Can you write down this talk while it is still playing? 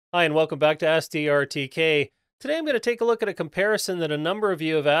Hi, and welcome back to SDRTK. Today I'm going to take a look at a comparison that a number of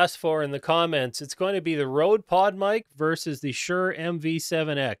you have asked for in the comments. It's going to be the Rode PodMic versus the Shure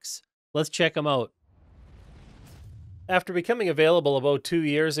MV7X. Let's check them out. After becoming available about 2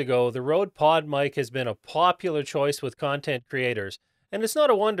 years ago, the Rode PodMic has been a popular choice with content creators. And it's not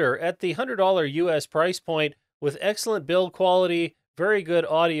a wonder, at the $100 US price point, with excellent build quality, very good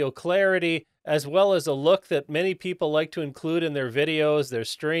audio clarity, as well as a look that many people like to include in their videos, their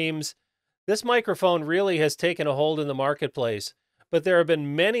streams, this microphone really has taken a hold in the marketplace. But there have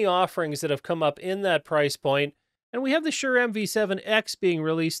been many offerings that have come up in that price point, and we have the Shure MV7X being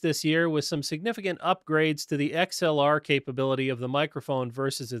released this year with some significant upgrades to the XLR capability of the microphone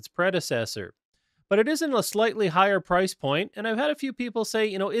versus its predecessor. But it is in a slightly higher price point, and I've had a few people say,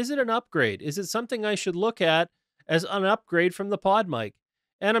 is it an upgrade? Is it something I should look at as an upgrade from the PodMic?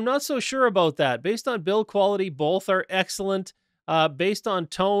 And I'm not so sure about that. Based on build quality, both are excellent. Based on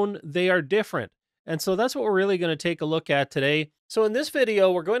tone, they are different. And so that's what we're really going to take a look at today. So in this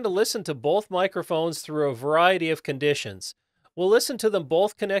video, we're going to listen to both microphones through a variety of conditions. We'll listen to them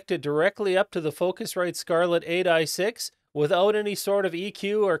both connected directly up to the Focusrite Scarlett 8i6 without any sort of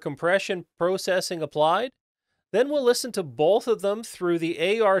EQ or compression processing applied. Then we'll listen to both of them through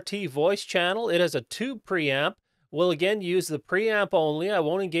the ART voice channel. It has a tube preamp. We'll again use the preamp only. I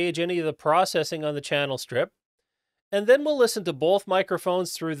won't engage any of the processing on the channel strip. And then we'll listen to both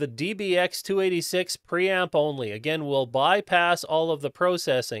microphones through the DBX286 preamp only. Again, we'll bypass all of the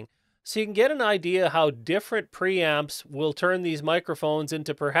processing, so you can get an idea how different preamps will turn these microphones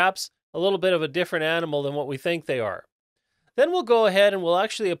into perhaps a little bit of a different animal than what we think they are. Then we'll go ahead and we'll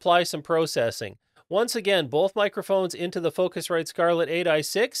actually apply some processing. Once again, both microphones into the Focusrite Scarlett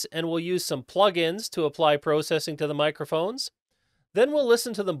 8i6, and we'll use some plugins to apply processing to the microphones. Then we'll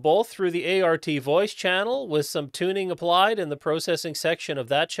listen to them both through the ART voice channel with some tuning applied in the processing section of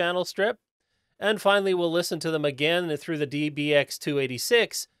that channel strip. And finally, we'll listen to them again through the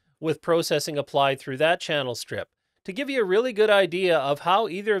DBX286 with processing applied through that channel strip to give you a really good idea of how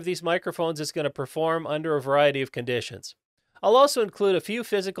either of these microphones is going to perform under a variety of conditions. I'll also include a few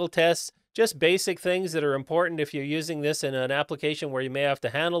physical tests, just basic things that are important if you're using this in an application where you may have to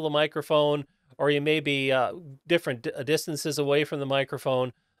handle the microphone or you may be different distances away from the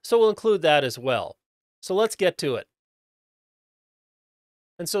microphone. So we'll include that as well. So let's get to it.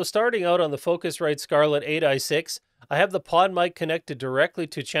 And so starting out on the Focusrite Scarlett 8i6, I have the PodMic connected directly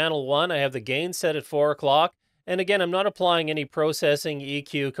to channel 1. I have the gain set at 4 o'clock. And again, I'm not applying any processing,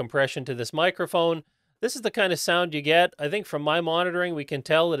 EQ, compression to this microphone. This is the kind of sound you get. I think from my monitoring, we can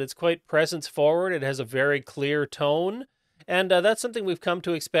tell that it's quite presence forward. It has a very clear tone. And that's something we've come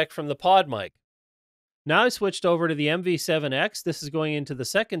to expect from the PodMic. Now I switched over to the MV7X. This is going into the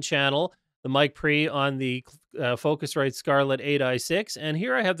second channel, the mic pre on the Focusrite Scarlett 8i6. And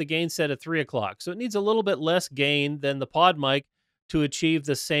here I have the gain set at 3 o'clock. So it needs a little bit less gain than the PodMic to achieve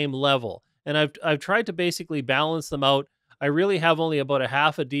the same level. And I've tried to basically balance them out. I really have only about a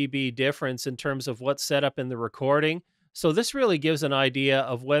half a dB difference in terms of what's set up in the recording. So this really gives an idea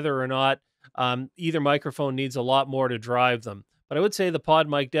of whether or not either microphone needs a lot more to drive them. But I would say the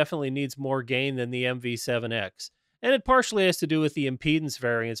PodMic definitely needs more gain than the MV7X. And it partially has to do with the impedance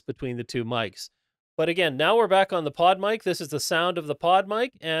variance between the two mics. But again, now we're back on the PodMic. This is the sound of the PodMic.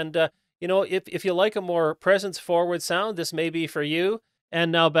 And, if you like a more presence-forward sound, this may be for you.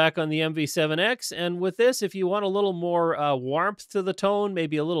 And now back on the MV7X. And with this, if you want a little more warmth to the tone,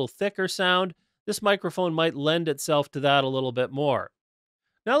 maybe a little thicker sound, this microphone might lend itself to that a little bit more.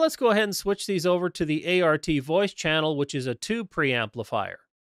 Now let's go ahead and switch these over to the ART voice channel, which is a tube preamplifier.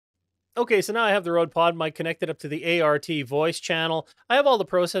 Okay, so now I have the Rode PodMic connected up to the ART voice channel. I have all the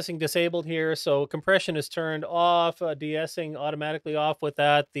processing disabled here, so compression is turned off, de-essing automatically off with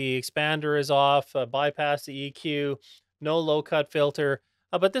that. The expander is off, bypass the EQ, no low-cut filter.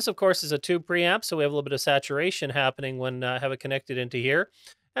 But this, of course, is a tube preamp, so we have a little bit of saturation happening when I have it connected into here.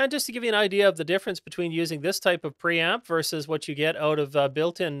 And just to give you an idea of the difference between using this type of preamp versus what you get out of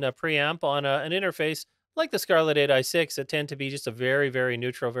built-in preamp on an interface like the Scarlett 8i6, that tend to be just a very, very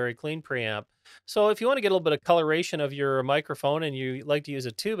neutral, very clean preamp. So if you want to get a little bit of coloration of your microphone and you like to use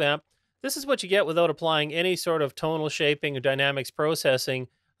a tube amp, this is what you get without applying any sort of tonal shaping or dynamics processing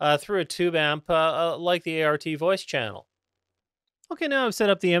through a tube amp like the ART voice channel. Okay, now I've set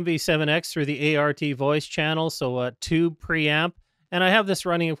up the MV7X through the ART voice channel, so a tube preamp. And I have this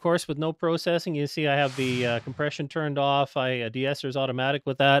running, of course, with no processing. You see I have the compression turned off. De-esser is automatic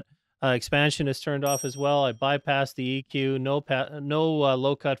with that. Expansion is turned off as well. I bypassed the EQ, no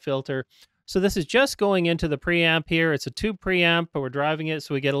low-cut filter. So this is just going into the preamp here. It's a tube preamp, but we're driving it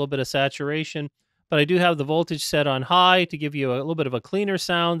so we get a little bit of saturation. but I do have the voltage set on high to give you a little bit of a cleaner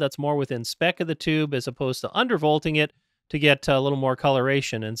sound that's more within spec of the tube as opposed to undervolting it to get a little more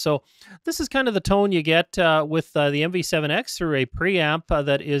coloration. And so this is kind of the tone you get with the MV7X through a preamp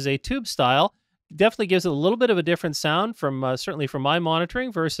that is a tube style. Definitely gives it a little bit of a different sound from certainly from my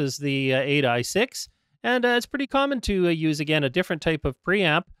monitoring versus the 8i6. And it's pretty common to use, again, a different type of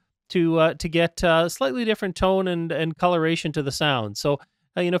preamp to get slightly different tone and coloration to the sound. So,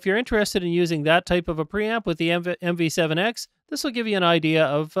 if you're interested in using that type of a preamp with the MV7X, this will give you an idea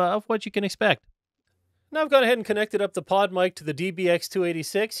of what you can expect. Now I've gone ahead and connected up the PodMic to the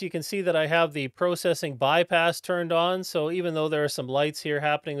DBX286. You can see that I have the processing bypass turned on. So even though there are some lights here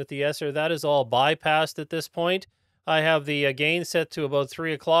happening with the ESR, that is all bypassed at this point. I have the gain set to about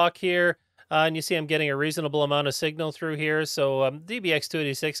 3 o'clock here. And you see I'm getting a reasonable amount of signal through here. So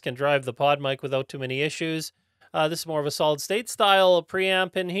DBX286 can drive the PodMic without too many issues. This is more of a solid state style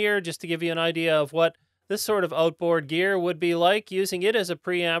preamp in here, just to give you an idea of what this sort of outboard gear would be like using it as a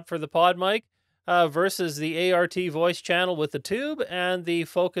preamp for the PodMic. Versus the ART voice channel with the tube and the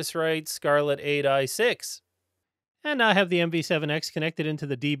Focusrite Scarlett 8i6. And now I have the MV7X connected into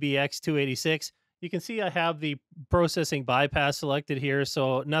the DBX286. You can see I have the processing bypass selected here,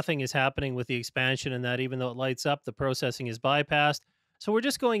 so nothing is happening with the expansion and that. Even though it lights up, the processing is bypassed. So we're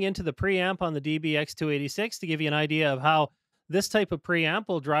just going into the preamp on the DBX286 to give you an idea of how this type of preamp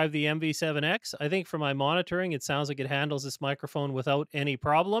will drive the MV7X. I think from my monitoring, it sounds like it handles this microphone without any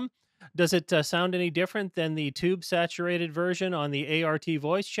problem. Does it sound any different than the tube-saturated version on the ART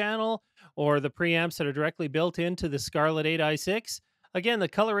voice channel or the preamps that are directly built into the Scarlett 8i6? Again, the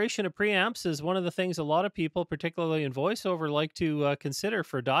coloration of preamps is one of the things a lot of people, particularly in voiceover, like to consider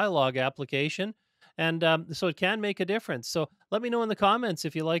for dialogue application, and so it can make a difference. So let me know in the comments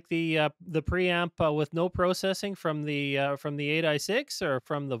if you like the preamp with no processing from the 8i6 or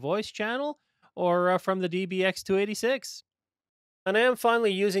from the voice channel or from the DBX286. And I am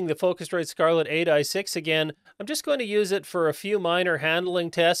finally using the Focusrite Scarlett 8i6 again. I'm just going to use it for a few minor handling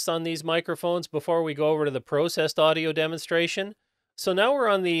tests on these microphones before we go over to the processed audio demonstration. So now we're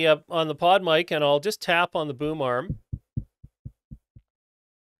on the PodMic, and I'll just tap on the boom arm.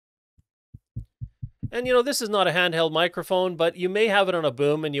 And this is not a handheld microphone, but you may have it on a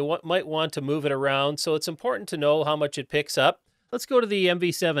boom and you might want to move it around, so it's important to know how much it picks up. Let's go to the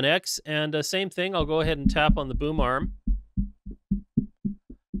MV7X, and same thing, I'll go ahead and tap on the boom arm.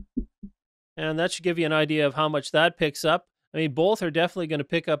 And that should give you an idea of how much that picks up. I mean, both are definitely going to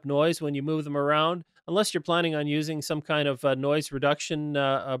pick up noise when you move them around, unless you're planning on using some kind of noise reduction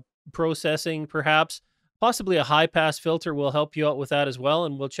processing, perhaps. Possibly a high-pass filter will help you out with that as well,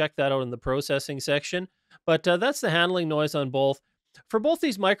 and we'll check that out in the processing section. But that's the handling noise on both. For both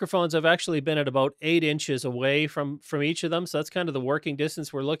these microphones, I've actually been at about 8 inches away from each of them, so that's kind of the working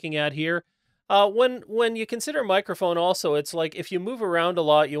distance we're looking at here. When you consider microphone also, it's like if you move around a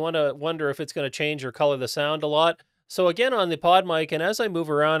lot, you want to wonder if it's going to change or color the sound a lot. So again, on the PodMic, and as I move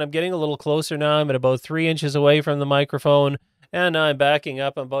around, I'm getting a little closer now. I'm at about 3 inches away from the microphone, and now I'm backing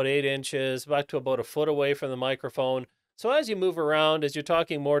up. I'm about 8 inches, back to about a foot away from the microphone. So as you move around, as you're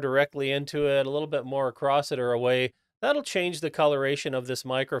talking more directly into it, a little bit more across it or away, that'll change the coloration of this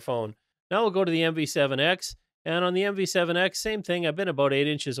microphone. Now we'll go to the MV7X. And on the MV7X, same thing. I've been about 8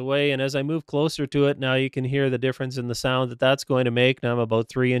 inches away, and as I move closer to it, now you can hear the difference in the sound that that's going to make. Now I'm about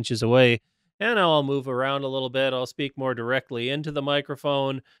 3 inches away, and now I'll move around a little bit. I'll speak more directly into the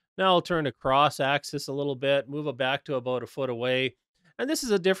microphone. Now I'll turn across axis a little bit, move it back to about a foot away. And this is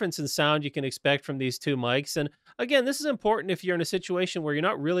a difference in sound you can expect from these two mics. And again, this is important if you're in a situation where you're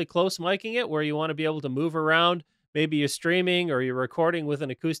not really close miking it, where you want to be able to move around. Maybe you're streaming or you're recording with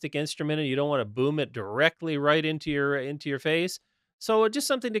an acoustic instrument and you don't want to boom it directly right into your face. So just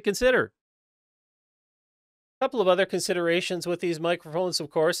something to consider. A couple of other considerations with these microphones, of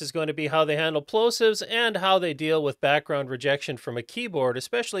course, is going to be how they handle plosives and how they deal with background rejection from a keyboard,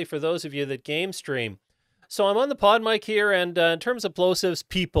 especially for those of you that game stream. So I'm on the PodMic here, and in terms of plosives,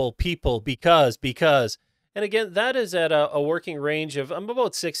 people, because. And again, that is at a working range of, I'm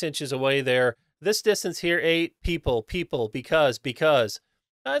about 6 inches away there. This distance here, 8, people, because.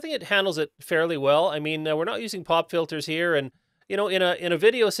 I think it handles it fairly well. I mean, we're not using pop filters here, and in a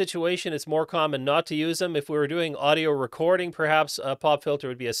video situation, it's more common not to use them. If we were doing audio recording, perhaps a pop filter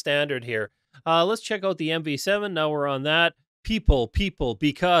would be a standard here. Let's check out the MV7. Now we're on that. People,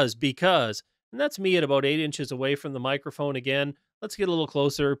 because. And that's me at about 8 inches away from the microphone again. Let's get a little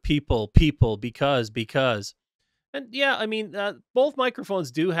closer. People, because. And yeah, I mean, both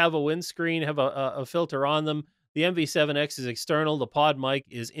microphones do have a windscreen, have a filter on them. The MV7X is external. The PodMic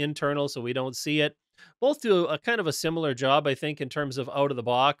is internal, so we don't see it. Both do a kind of a similar job, I think, in terms of out of the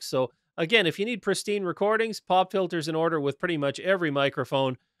box. So Again, if you need pristine recordings, pop filter's in order with pretty much every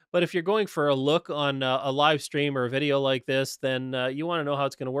microphone. But if you're going for a look on a live stream or a video like this, then you want to know how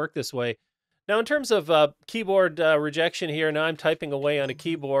it's going to work this way. Now, in terms of keyboard rejection here, now I'm typing away on a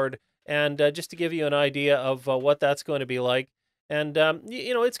keyboard, and just to give you an idea of what that's going to be like. And,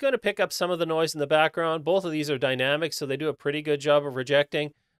 you know, it's going to pick up some of the noise in the background. Both of these are dynamic, so they do a pretty good job of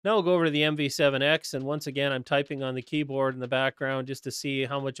rejecting. Now we'll go over to the MV7X, and once again, I'm typing on the keyboard in the background just to see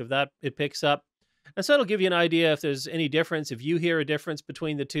how much of that it picks up. And so it'll give you an idea if there's any difference, if you hear a difference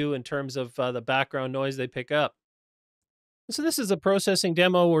between the two in terms of the background noise they pick up. So this is a processing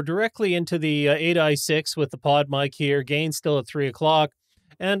demo. We're directly into the 8i6 with the PodMic here, gain still at 3 o'clock.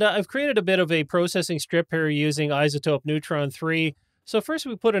 And I've created a bit of a processing strip here using isotope neutron 3. So first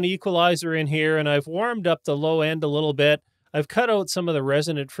we put an equalizer in here, and I've warmed up the low end a little bit. I've cut out some of the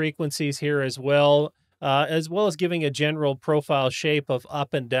resonant frequencies here as well as giving a general profile shape of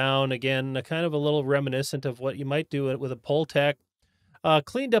up and down. Again, kind of a little reminiscent of what you might do with a Pultec.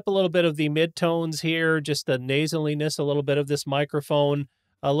 Cleaned up a little bit of the midtones here, just the nasaliness, a little bit of this microphone,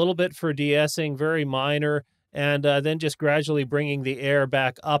 a little bit for de-essing, very minor, and then just gradually bringing the air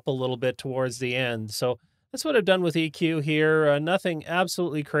back up a little bit towards the end. So that's what I've done with EQ here. Nothing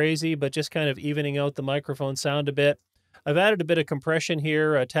absolutely crazy, but just kind of evening out the microphone sound a bit. I've added a bit of compression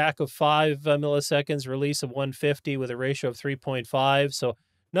here, a tack of 5 milliseconds, release of 150 with a ratio of 3.5. So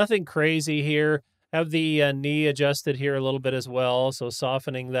nothing crazy here. Have the knee adjusted here a little bit as well, so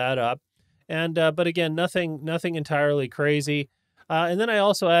softening that up. And but again, nothing entirely crazy. And then I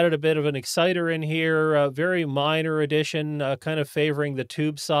also added a bit of an exciter in here, a very minor addition, kind of favoring the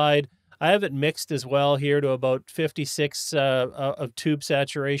tube side. I have it mixed as well here to about 56 of tube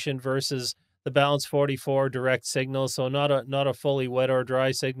saturation versus the balance 44 direct signal, so not a fully wet or dry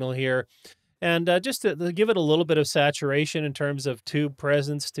signal here. And just to give it a little bit of saturation in terms of tube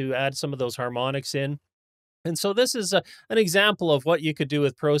presence to add some of those harmonics in. And so this is an example of what you could do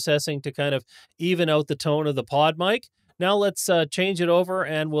with processing to kind of even out the tone of the PodMic. Now let's change it over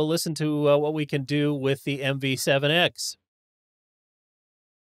and we'll listen to what we can do with the MV7X.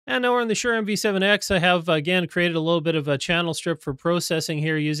 And now we're in the Shure MV7X. I have, again, created a little bit of a channel strip for processing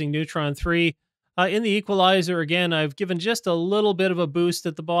here using Neutron 3. In the equalizer, again, I've given just a little bit of a boost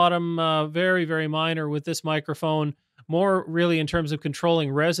at the bottom, very, very minor with this microphone, more really in terms of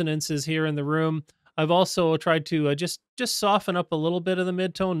controlling resonances here in the room. I've also tried to just soften up a little bit of the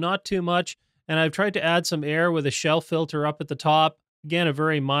midtone, not too much, and I've tried to add some air with a shell filter up at the top. Again, a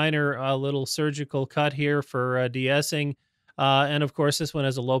very minor little surgical cut here for de-essing, and of course, this one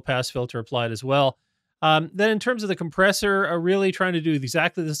has a low-pass filter applied as well. Then in terms of the compressor, really trying to do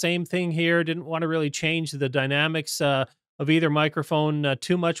exactly the same thing here. Didn't want to really change the dynamics of either microphone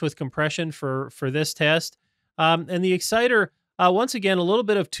too much with compression for this test. And the exciter, once again, a little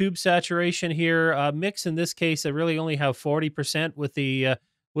bit of tube saturation here. Mix in this case, I really only have 40% with the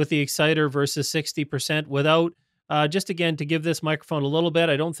exciter versus 60% without. Just again to give this microphone a little bit.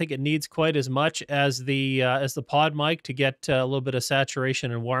 I don't think it needs quite as much as the PodMic to get a little bit of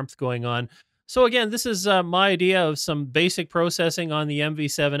saturation and warmth going on. So again, this is my idea of some basic processing on the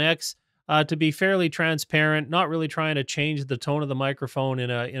MV7X to be fairly transparent, not really trying to change the tone of the microphone in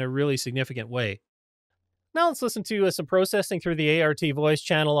a really significant way. Now let's listen to some processing through the ART voice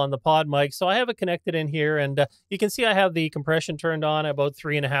channel on the PodMic. So I have it connected in here, and you can see I have the compression turned on about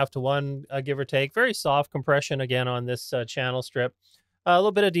 3.5 to 1, give or take. Very soft compression again on this channel strip. A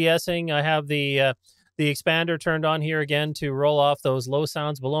little bit of de-essing. I have the expander turned on here again to roll off those low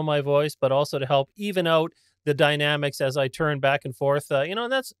sounds below my voice, but also to help even out the dynamics as I turn back and forth. You know,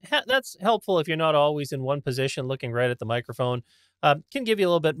 and that's helpful if you're not always in one position looking right at the microphone. Can give you a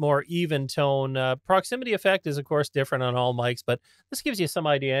little bit more even tone. Proximity effect is, of course, different on all mics, but this gives you some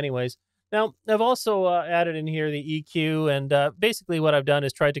idea anyways. Now, I've also added in here the EQ, and basically what I've done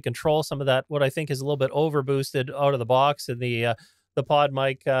is tried to control some of that, what I think is a little bit overboosted out of the box in the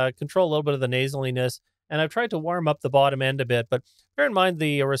PodMic, control a little bit of the nasaliness, and I've tried to warm up the bottom end a bit. But bear in mind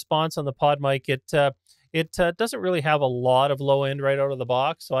the response on the PodMic, it doesn't really have a lot of low end right out of the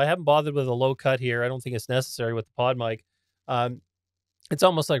box, so I haven't bothered with a low cut here. I don't think it's necessary with the PodMic. It's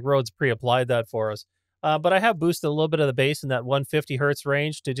almost like Rode's pre-applied that for us. But I have boosted a little bit of the bass in that 150 hertz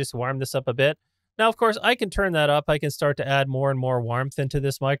range to just warm this up a bit. Now, of course, I can turn that up. I can start to add more and more warmth into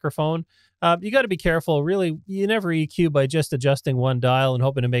this microphone. You got to be careful. Really, you never EQ by just adjusting one dial and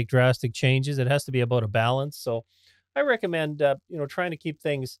hoping to make drastic changes. It has to be about a balance. So I recommend, trying to keep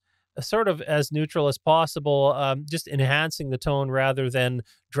things sort of as neutral as possible, just enhancing the tone rather than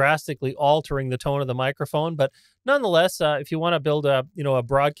drastically altering the tone of the microphone. But nonetheless, if you want to build a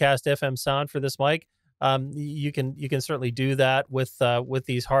broadcast FM sound for this mic, you can certainly do that with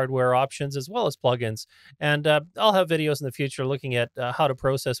these hardware options as well as plugins. And I'll have videos in the future looking at how to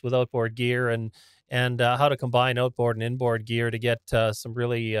process with outboard gear and how to combine outboard and inboard gear to get some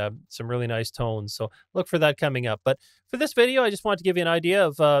really nice tones. So look for that coming up. But for this video, I just want to give you an idea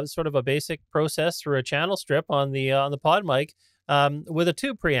of sort of a basic process through a channel strip on the PodMic with a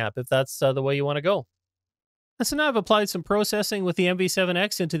tube preamp, if that's the way you want to go. And so now I've applied some processing with the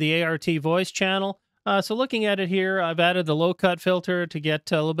MV7X into the ART voice channel. So looking at it here, I've added the low cut filter to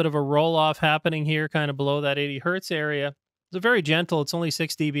get a little bit of a roll off happening here, kind of below that 80 hertz area. It's very gentle. It's only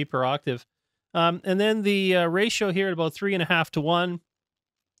 6 dB per octave. And then the ratio here at about 3.5 to 1.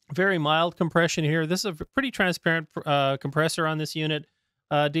 Very mild compression here. This is a pretty transparent compressor on this unit.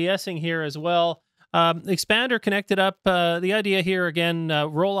 De-essing here as well. Expander connected up. The idea here, again,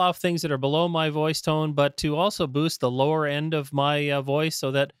 roll off things that are below my voice tone, but to also boost the lower end of my voice so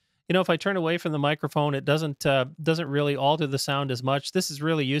that, if I turn away from the microphone, it doesn't really alter the sound as much. This is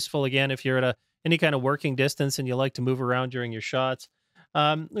really useful, again, if you're at any kind of working distance and you like to move around during your shots.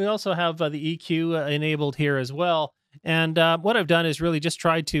 We also have the EQ enabled here as well. And what I've done is really just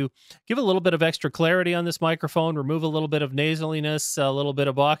tried to give a little bit of extra clarity on this microphone, remove a little bit of nasaliness, a little bit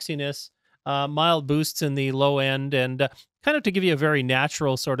of boxiness, mild boosts in the low end, and kind of to give you a very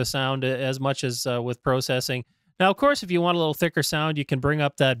natural sort of sound as much as with processing. Now, of course, if you want a little thicker sound, you can bring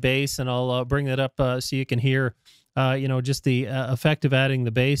up that bass, and I'll bring that up so you can hear, just the effect of adding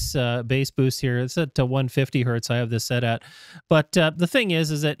the bass boost here. It's at 150 hertz. I have this set at. But the thing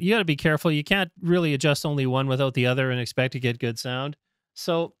is that you got to be careful. You can't really adjust only one without the other and expect to get good sound.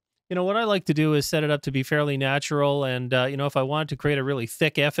 So, what I like to do is set it up to be fairly natural. And, if I wanted to create a really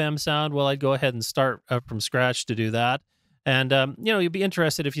thick FM sound, well, I'd go ahead and start from scratch to do that. And, you'll be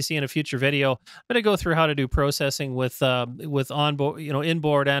interested if you see in a future video. I'm going to go through how to do processing with onboard,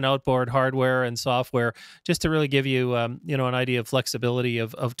 inboard and outboard hardware and software, just to really give you, an idea of flexibility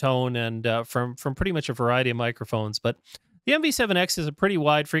of tone and from pretty much a variety of microphones. But the MV7X is a pretty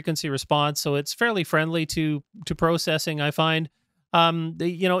wide frequency response, so it's fairly friendly to processing, I find.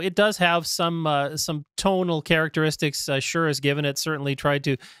 It does have some tonal characteristics. Shure has given it, certainly tried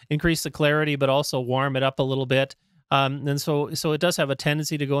to increase the clarity, but also warm it up a little bit. And so it does have a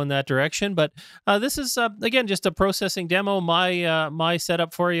tendency to go in that direction. But this is, again, just a processing demo, my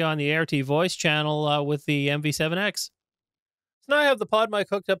setup for you on the ART voice channel with the MV7X. So now I have the PodMic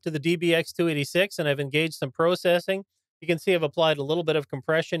hooked up to the DBX286, and I've engaged some processing. You can see I've applied a little bit of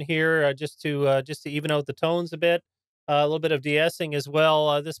compression here just to even out the tones a bit. A little bit of de-essing as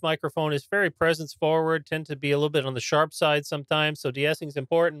well. This microphone is very presence forward, tend to be a little bit on the sharp side sometimes, so de-essing is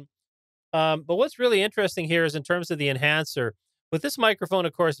important. But what's really interesting here is in terms of the enhancer. With this microphone,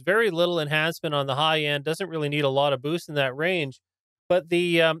 of course, very little enhancement on the high end, doesn't really need a lot of boost in that range. But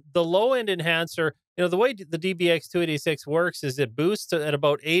the low end enhancer, the way the DBX286 works is it boosts at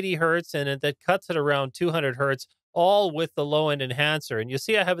about 80 hertz and that cuts at around 200 hertz, all with the low end enhancer. And you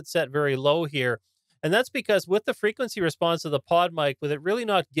see I have it set very low here. And that's because with the frequency response of the PodMic, with it really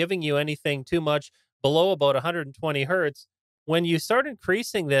not giving you anything too much below about 120 hertz, when you start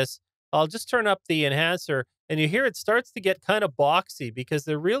increasing this, I'll just turn up the enhancer, and you hear it starts to get kind of boxy because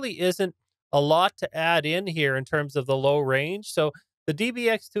there really isn't a lot to add in here in terms of the low range. So the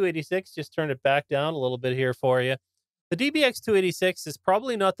DBX286, just turn it back down a little bit here for you. The DBX286 is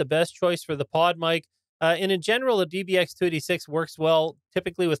probably not the best choice for the PodMic. And in general, the DBX286 works well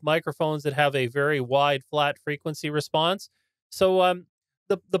typically with microphones that have a very wide, flat frequency response. So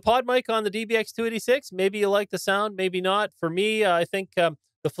the PodMic on the DBX286, maybe you like the sound, maybe not. For me, I think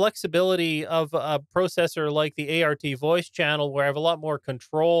the flexibility of a processor like the ART voice channel, where I have a lot more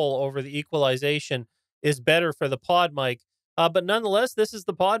control over the equalization, is better for the PodMic. But nonetheless, this is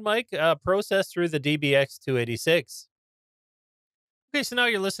the PodMic processed through the DBX286. Okay, so now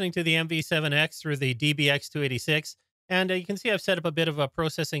you're listening to the MV7X through the DBX286, and you can see I've set up a bit of a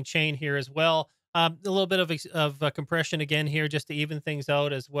processing chain here as well. A little bit of compression again here just to even things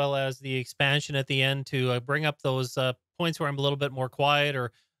out, as well as the expansion at the end to bring up those points where I'm a little bit more quiet,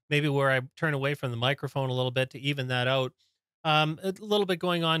 or maybe where I turn away from the microphone a little bit to even that out. A little bit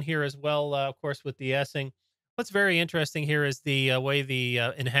going on here as well, of course, with de-essing. What's very interesting here is the way the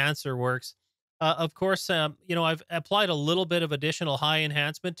enhancer works. Of course, I've applied a little bit of additional high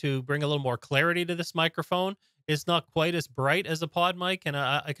enhancement to bring a little more clarity to this microphone. It's not quite as bright as a PodMic, and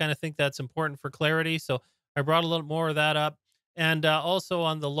I kind of think that's important for clarity. So I brought a little more of that up. And also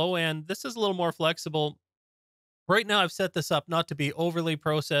on the low end, this is a little more flexible. Right now, I've set this up not to be overly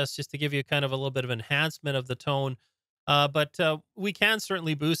processed, just to give you kind of a little bit of enhancement of the tone. But we can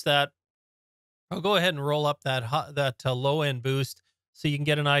certainly boost that. I'll go ahead and roll up that low end boost so you can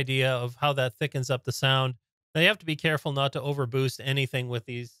get an idea of how that thickens up the sound. Now you have to be careful not to overboost anything with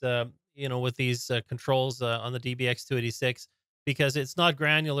these, with these controls on the DBX286 because it's not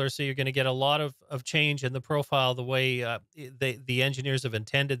granular, so you're going to get a lot of change in the profile the way the engineers have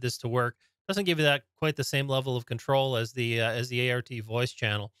intended this to work. Doesn't give you that quite the same level of control as the ART voice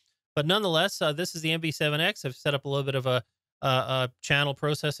channel, but nonetheless, this is the MV7X. I've set up a little bit of a channel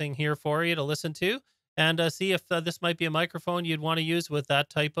processing here for you to listen to and see if this might be a microphone you'd want to use with that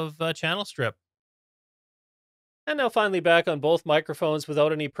type of channel strip. And now finally back on both microphones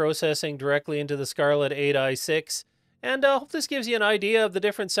without any processing directly into the Scarlett 8i6. And I hope this gives you an idea of the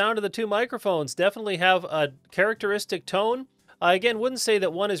different sound of the two microphones. Definitely have a characteristic tone. I again wouldn't say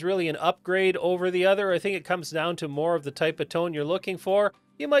that one is really an upgrade over the other. I think it comes down to more of the type of tone you're looking for.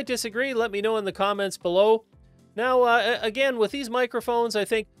 You might disagree. Let me know in the comments below. Now, again, with these microphones, I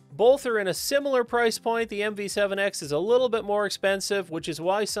think both are in a similar price point. The MV7X is a little bit more expensive, which is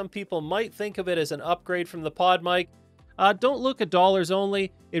why some people might think of it as an upgrade from the PodMic. Don't look at dollars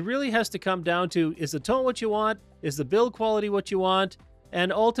only. It really has to come down to, is the tone what you want? Is the build quality what you want?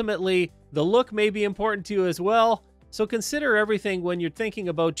 And ultimately, the look may be important to you as well. So consider everything when you're thinking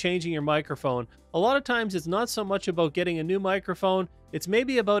about changing your microphone. A lot of times it's not so much about getting a new microphone. It's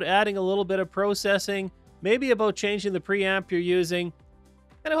maybe about adding a little bit of processing, maybe about changing the preamp you're using.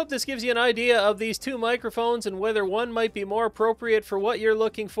 And I hope this gives you an idea of these two microphones and whether one might be more appropriate for what you're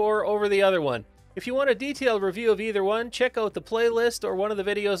looking for over the other one. If you want a detailed review of either one, check out the playlist or one of the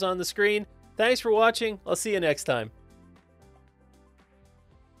videos on the screen. Thanks for watching. I'll see you next time.